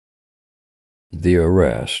The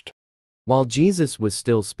arrest. While Jesus was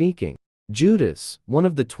still speaking, Judas, one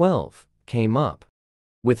of the 12, came up.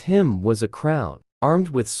 With him was a crowd, armed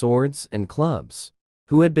with swords and clubs,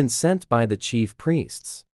 who had been sent by the chief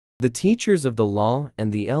priests, the teachers of the law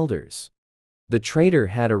and the elders. The traitor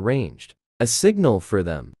had arranged a signal for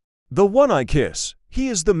them. "The one I kiss, he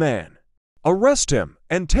is the man. Arrest him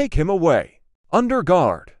and take him away, under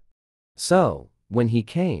guard." So, when he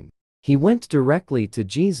came, he went directly to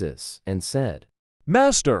Jesus and said,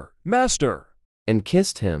 "Master, Master," and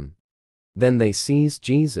kissed him. Then they seized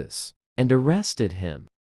Jesus and arrested him.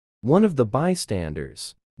 One of the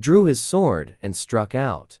bystanders drew his sword and struck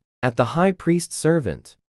out at the high priest's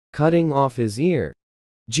servant, cutting off his ear.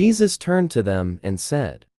 Jesus turned to them and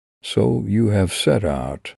said, So you have set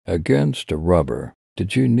out against a robber.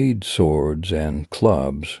 Did you need swords and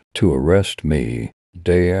clubs to arrest me?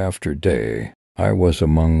 Day after day I was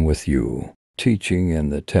among with you, teaching in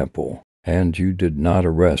the temple, and you did not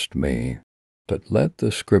arrest me. But let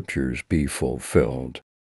the scriptures be fulfilled.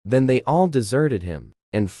 Then they all deserted him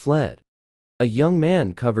and fled. A young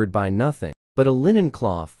man covered by nothing but a linen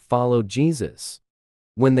cloth followed Jesus.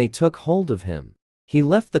 When they took hold of him, he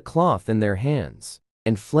left the cloth in their hands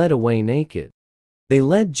and fled away naked. They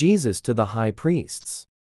led Jesus to the high priests,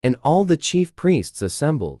 and all the chief priests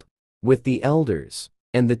assembled, with the elders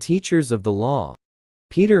and the teachers of the law.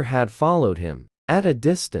 Peter had followed him at a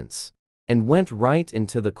distance and went right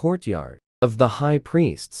into the courtyard of the high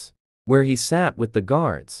priests, where he sat with the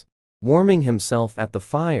guards, warming himself at the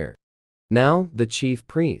fire. Now the chief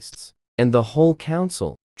priests and the whole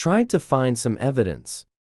council tried to find some evidence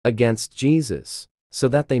against Jesus so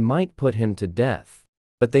that they might put him to death,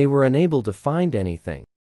 but they were unable to find anything.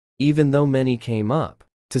 Even though many came up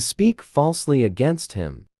to speak falsely against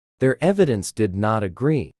him, their evidence did not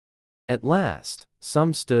agree. At last,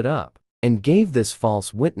 some stood up and gave this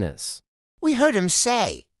false witness. "We heard him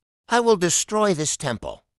say, 'I will destroy this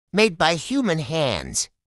temple, made by human hands,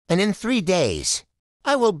 and in 3 days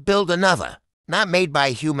I will build another, not made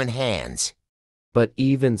by human hands.'" But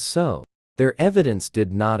even so, their evidence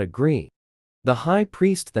did not agree. The high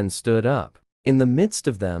priest then stood up in the midst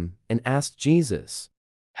of them and asked Jesus,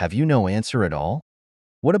 "Have you no answer at all?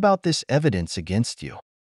 What about this evidence against you?"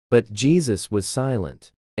 But Jesus was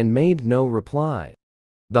silent and made no reply.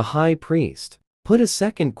 The high priest put a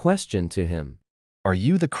second question to him. "Are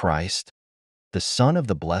you the Christ, the Son of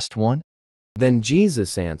the Blessed One?" Then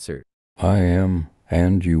Jesus answered, I am,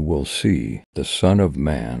 and you will see the Son of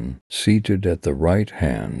Man seated at the right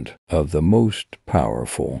hand of the Most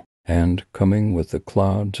Powerful, and coming with the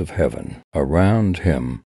clouds of heaven around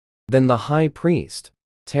him. Then the high priest,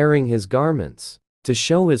 tearing his garments to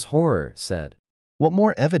show his horror, said, "What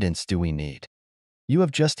more evidence do we need? You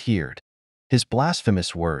have just heard his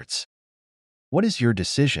blasphemous words. What is your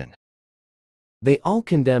decision?" They all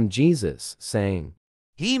condemned Jesus, saying,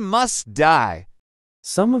 "He must die."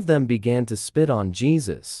 Some of them began to spit on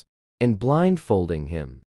Jesus, and blindfolding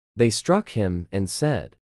him, they struck him and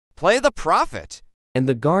said, "Play the prophet." And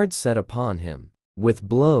the guards set upon him with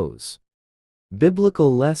blows.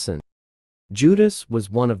 Biblical lesson. Judas was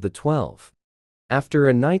one of the 12. After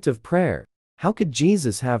a night of prayer, how could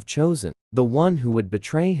Jesus have chosen the one who would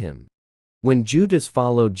betray him? When Judas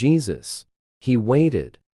followed Jesus, he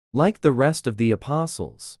waited, like the rest of the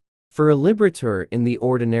apostles, for a liberator in the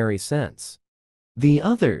ordinary sense. The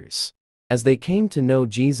others, as they came to know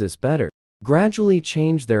Jesus better, gradually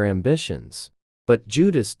changed their ambitions, but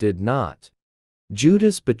Judas did not.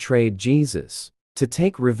 Judas betrayed Jesus to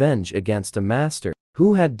take revenge against a master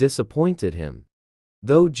who had disappointed him.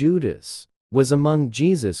 Though Judas was among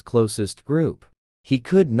Jesus' closest group, he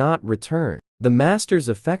could not return the master's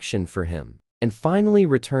affection for him, and finally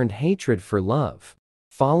returned hatred for love,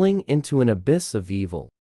 falling into an abyss of evil.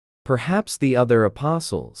 Perhaps the other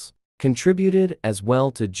apostles contributed as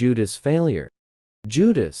well to Judas' failure.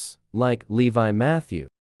 Judas, like Levi Matthew,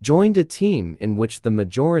 joined a team in which the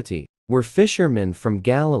majority were fishermen from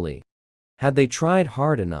Galilee. Had they tried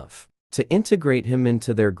hard enough to integrate him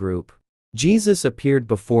into their group, Jesus appeared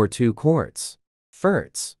before 2 courts.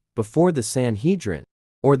 First, before the Sanhedrin,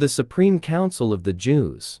 or the Supreme Council of the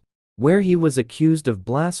Jews, where he was accused of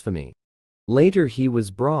blasphemy. Later he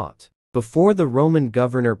was brought before the Roman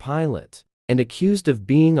governor Pilate and accused of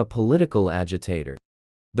being a political agitator.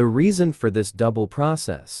 The reason for this double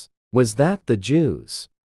process was that the Jews,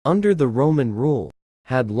 under the Roman rule,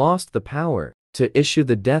 had lost the power to issue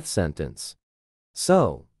the death sentence.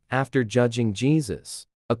 So, after judging Jesus,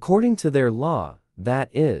 according to their law, that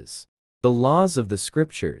is, the laws of the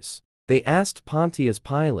scriptures, they asked Pontius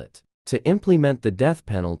Pilate to implement the death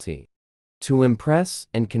penalty. To impress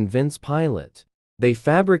and convince Pilate, They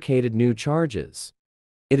fabricated new charges.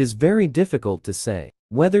 It is very difficult to say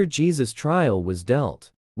whether Jesus' trial was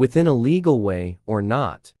dealt within a legal way or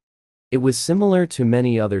not. It was similar to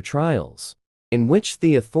many other trials, in which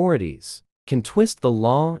the authorities can twist the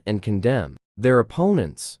law and condemn their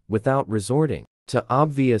opponents without resorting to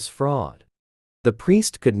obvious fraud. The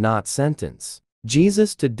priest could not sentence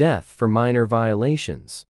Jesus to death for minor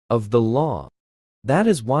violations of the law. That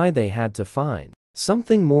is why they had to find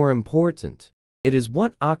something more important. It is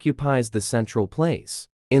what occupies the central place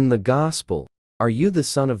in the gospel. Are you the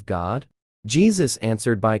Son of God? Jesus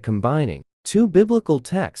answered by combining two biblical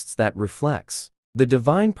texts that reflects the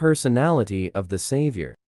divine personality of the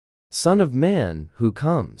Savior, Son of Man, who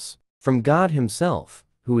comes from God himself,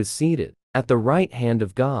 who is seated at the right hand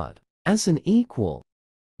of God as an equal.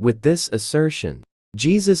 With this assertion,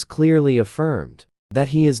 Jesus clearly affirmed that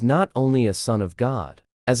he is not only a Son of God,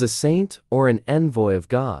 as a saint or an envoy of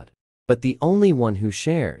God, but the only one who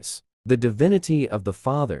shares the divinity of the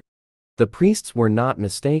Father. The priests were not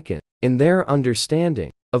mistaken in their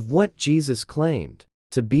understanding of what Jesus claimed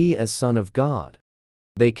to be as Son of God.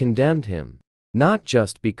 They condemned him, not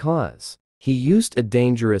just because he used a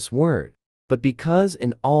dangerous word, but because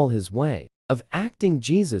in all his way of acting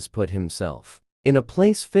Jesus put himself in a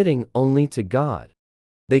place fitting only to God.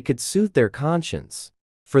 They could suit their conscience,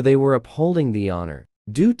 for they were upholding the honor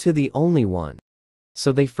due to the only one.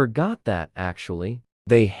 So they forgot that, actually,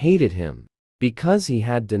 they hated him because he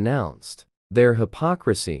had denounced their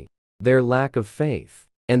hypocrisy, their lack of faith,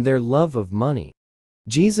 and their love of money.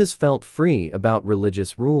 Jesus felt free about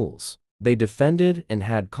religious rules they defended and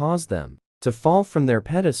had caused them to fall from their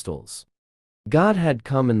pedestals. God had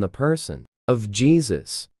come in the person of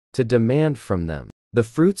Jesus to demand from them the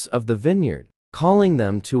fruits of the vineyard, calling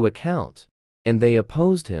them to account, and they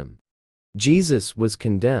opposed him. Jesus was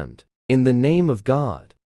condemned in the name of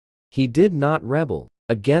God. He did not rebel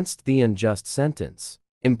against the unjust sentence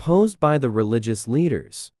imposed by the religious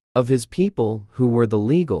leaders of his people, who were the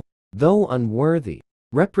legal, though unworthy,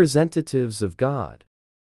 representatives of God.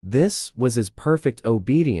 This was his perfect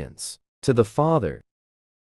obedience to the Father,